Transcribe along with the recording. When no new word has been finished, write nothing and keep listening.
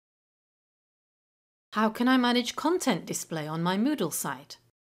How can I manage content display on my Moodle site?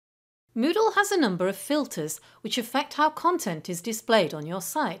 Moodle has a number of filters which affect how content is displayed on your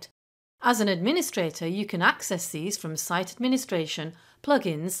site. As an administrator, you can access these from Site Administration,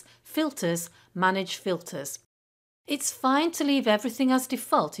 Plugins, Filters, Manage Filters. It's fine to leave everything as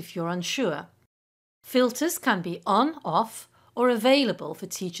default if you're unsure. Filters can be on, off, or available for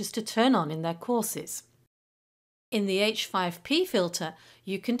teachers to turn on in their courses. In the H5P filter,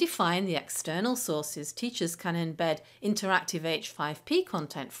 you can define the external sources teachers can embed interactive H5P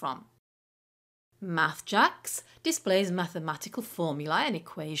content from. MathJax displays mathematical formulae and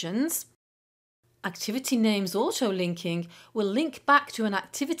equations. Activity Names Auto-linking will link back to an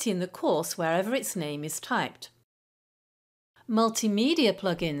activity in the course wherever its name is typed. Multimedia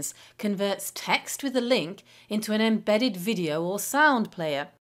plugins converts text with a link into an embedded video or sound player.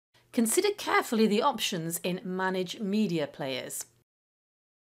 Consider carefully the options in Manage Media Players.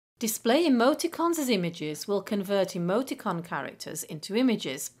 Display emoticons as images will convert emoticon characters into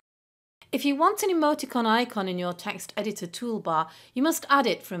images. If you want an emoticon icon in your text editor toolbar, you must add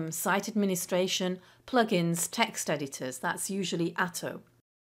it from Site Administration, Plugins, Text Editors. That's usually Atto.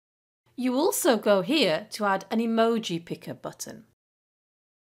 You also go here to add an emoji picker button.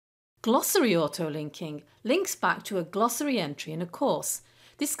 Glossary auto-linking links back to a glossary entry in a course.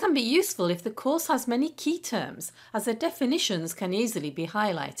 This can be useful if the course has many key terms, as their definitions can easily be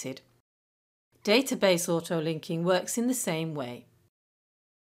highlighted. Database auto-linking works in the same way.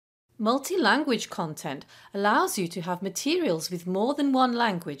 Multi-language content allows you to have materials with more than one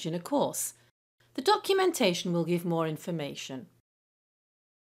language in a course. The documentation will give more information.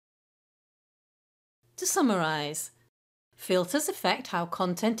 To summarise, filters affect how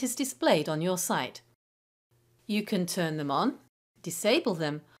content is displayed on your site. You can turn them on, disable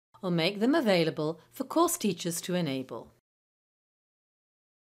them, or make them available for course teachers to enable.